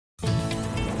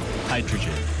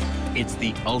Hydrogen. It's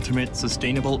the ultimate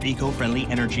sustainable, eco-friendly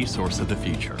energy source of the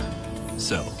future.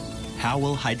 So, how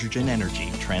will hydrogen energy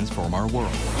transform our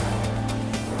world?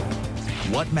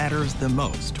 What matters the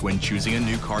most when choosing a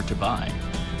new car to buy?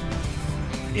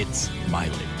 It's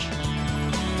mileage.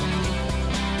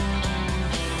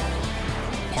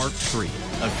 Part 3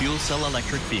 of Fuel Cell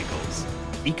Electric Vehicles.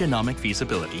 Economic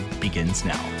feasibility begins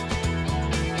now.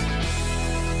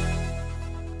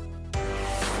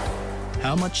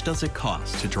 How much does it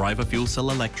cost to drive a fuel cell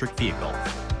electric vehicle?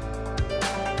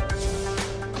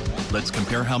 Let's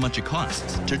compare how much it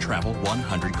costs to travel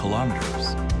 100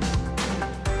 kilometers.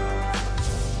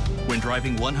 When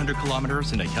driving 100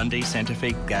 kilometers in a Hyundai Santa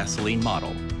Fe gasoline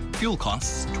model, fuel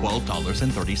costs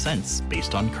 $12.30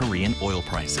 based on Korean oil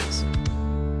prices.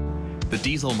 The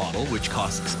diesel model, which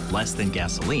costs less than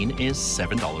gasoline, is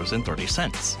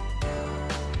 $7.30.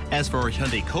 As for a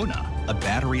Hyundai Kona, a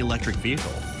battery electric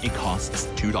vehicle, it costs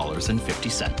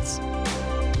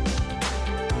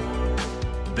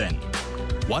 $2.50. Then,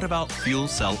 what about fuel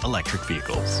cell electric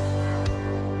vehicles?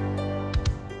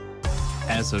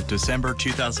 As of December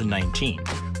 2019,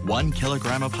 1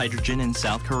 kilogram of hydrogen in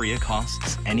South Korea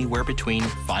costs anywhere between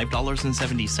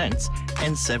 $5.70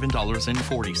 and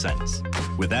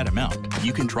 $7.40. With that amount,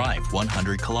 you can drive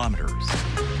 100 kilometers.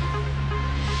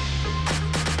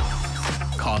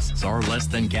 Costs are less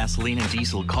than gasoline and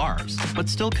diesel cars, but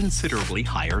still considerably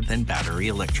higher than battery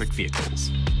electric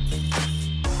vehicles.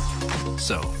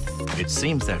 So, it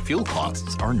seems that fuel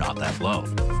costs are not that low.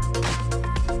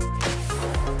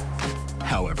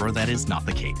 However, that is not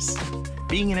the case.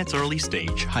 Being in its early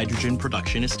stage, hydrogen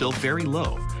production is still very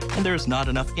low, and there is not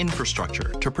enough infrastructure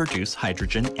to produce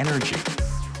hydrogen energy.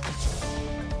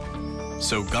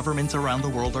 So governments around the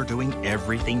world are doing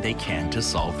everything they can to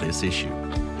solve this issue.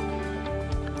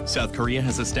 South Korea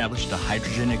has established a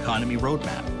hydrogen economy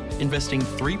roadmap, investing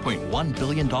 $3.1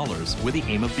 billion with the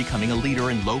aim of becoming a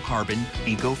leader in low-carbon,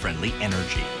 eco-friendly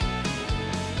energy.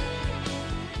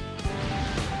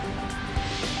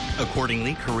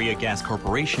 Accordingly, Korea Gas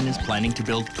Corporation is planning to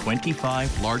build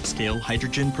 25 large-scale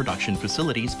hydrogen production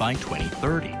facilities by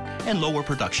 2030 and lower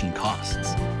production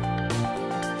costs.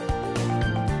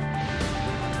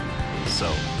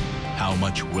 So, how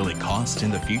much will it cost in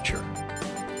the future?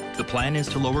 The plan is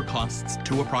to lower costs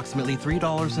to approximately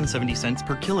 $3.70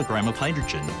 per kilogram of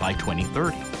hydrogen by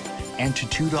 2030 and to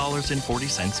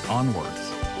 $2.40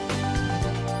 onwards.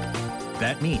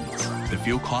 That means the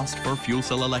fuel cost for fuel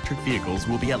cell electric vehicles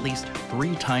will be at least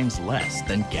 3 times less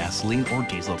than gasoline or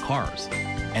diesel cars,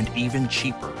 and even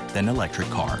cheaper than electric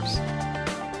cars.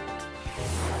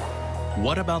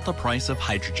 What about the price of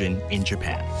hydrogen in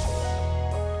Japan?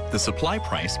 The supply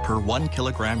price per 1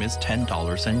 kilogram is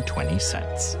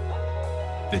 $10.20.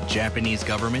 The Japanese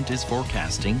government is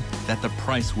forecasting that the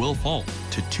price will fall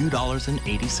to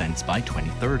 $2.80 by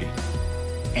 2030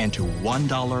 and to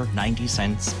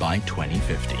 $1.90 by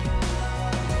 2050.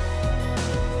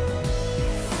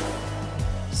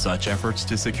 Such efforts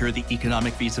to secure the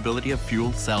economic feasibility of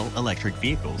fuel cell electric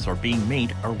vehicles are being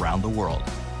made around the world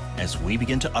as we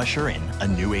begin to usher in a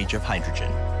new age of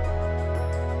hydrogen.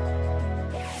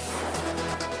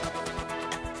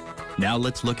 Now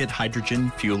let's look at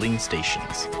hydrogen fueling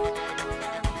stations.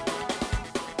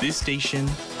 This station,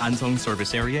 Ansong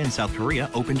Service Area in South Korea,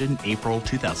 opened in April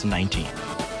 2019.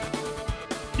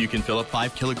 You can fill up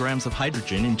 5 kilograms of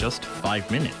hydrogen in just 5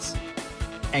 minutes.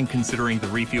 And considering the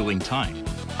refueling time,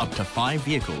 up to 5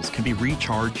 vehicles can be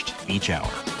recharged each hour.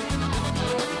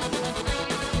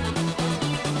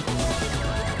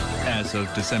 As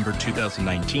of December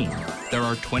 2019, there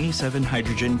are 27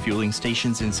 hydrogen fueling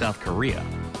stations in South Korea,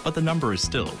 but the number is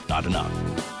still not enough.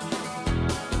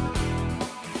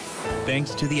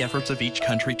 Thanks to the efforts of each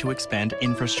country to expand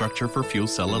infrastructure for fuel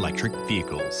cell electric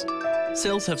vehicles,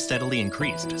 sales have steadily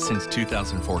increased since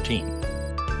 2014.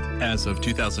 As of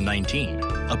 2019,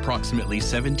 approximately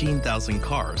 17,000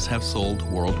 cars have sold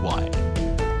worldwide.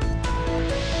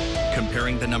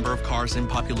 Comparing the number of cars in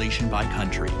population by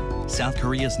country, South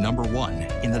Korea is number 1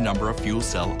 in the number of fuel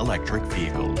cell electric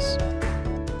vehicles.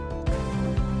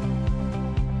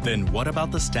 Then what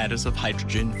about the status of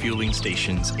hydrogen fueling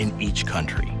stations in each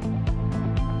country?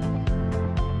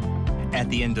 At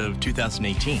the end of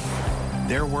 2018,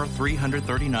 there were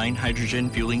 339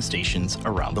 hydrogen fueling stations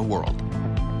around the world.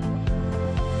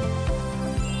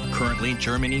 Currently,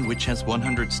 Germany, which has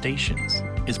 100 stations,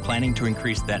 is planning to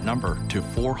increase that number to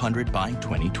 400 by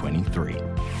 2023.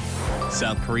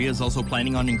 South Korea is also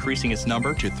planning on increasing its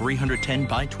number to 310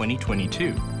 by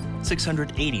 2022,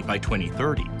 680 by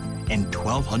 2030, and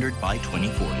 1,200 by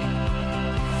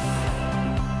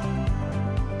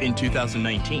 2040. In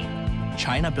 2019,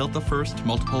 China built the first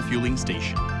multiple fueling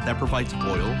station that provides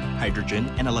oil,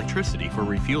 hydrogen, and electricity for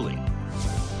refueling.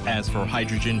 As for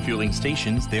hydrogen fueling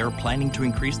stations, they are planning to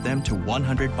increase them to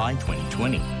 100 by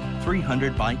 2020,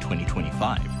 300 by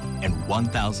 2025, and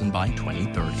 1,000 by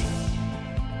 2030.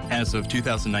 As of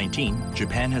 2019,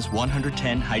 Japan has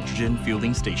 110 hydrogen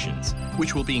fueling stations,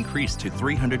 which will be increased to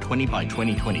 320 by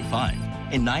 2025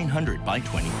 and 900 by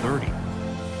 2030.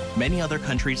 Many other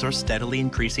countries are steadily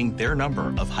increasing their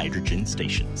number of hydrogen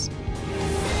stations.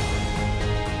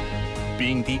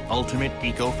 Being the ultimate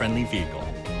eco-friendly vehicle,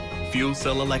 fuel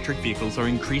cell electric vehicles are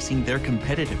increasing their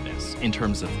competitiveness in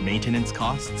terms of maintenance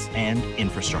costs and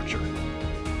infrastructure.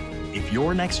 If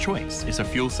your next choice is a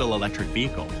fuel cell electric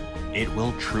vehicle, it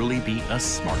will truly be a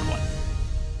smart one.